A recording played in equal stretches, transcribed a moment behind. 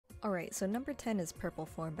Alright, so number 10 is Purple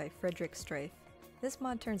Form by Frederick Strife. This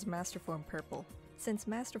mod turns Master Form purple. Since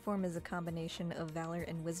Master Form is a combination of Valor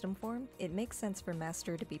and Wisdom Form, it makes sense for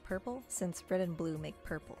Master to be purple, since red and blue make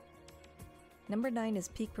purple. Number 9 is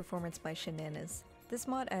Peak Performance by Shananas. This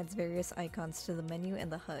mod adds various icons to the menu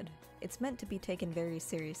and the HUD. It's meant to be taken very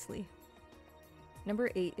seriously.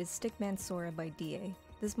 Number 8 is Stickman-Sora by Dee-Ayy.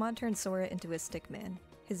 This mod turns Sora into a stickman.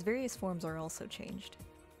 His various forms are also changed.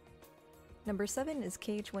 Number 7 is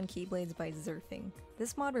KH2 Keyblades by Zurphing.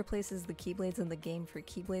 This mod replaces the Keyblades in the game for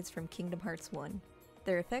Keyblades from Kingdom Hearts 1.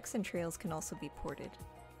 Their effects and trails can also be ported.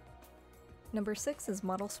 Number 6 is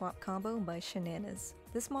ModelSwapCombo by Shananas.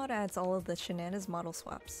 This mod adds all of the Shananas model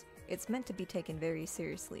swaps. It's meant to be taken very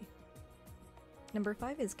seriously. Number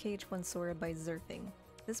 5 is KH2 Sora by Zurphing.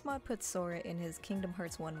 This mod puts Sora in his Kingdom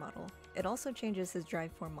Hearts 1 model. It also changes his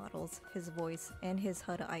drive form models, his voice, and his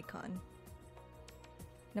HUD icon.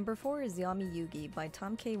 Number 4 is Yami-Yugi by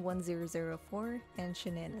TomK1004 and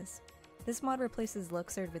Shananas. This mod replaces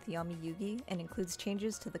Luxord with Yami-Yugi and includes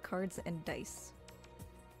changes to the cards and dice.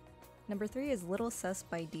 Number 3 is Little Sus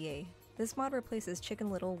by Dee-Ayy. This mod replaces Chicken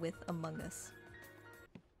Little with Among Us.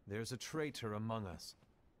 There's a traitor among us.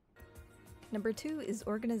 Number 2 is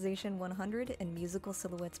Organization 100 and Musical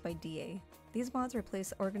Silhouettes by Dee-Ayy. These mods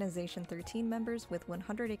replace Organization 13 members with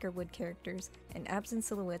 100 Acre Wood characters and Absent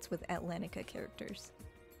Silhouettes with Atlantica characters.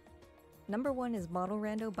 Number 1 is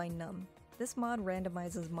Model-Rando by Numb. This mod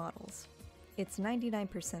randomizes models. It's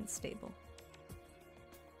 99% stable.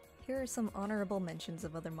 Here are some honorable mentions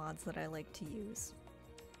of other mods that I like to use.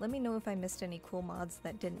 Let me know if I missed any cool mods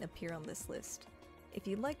that didn't appear on this list. If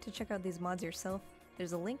you'd like to check out these mods yourself,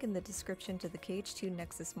 there's a link in the description to the KH2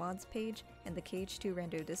 Nexus Mods page and the KH2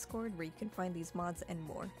 Rando Discord where you can find these mods and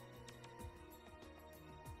more.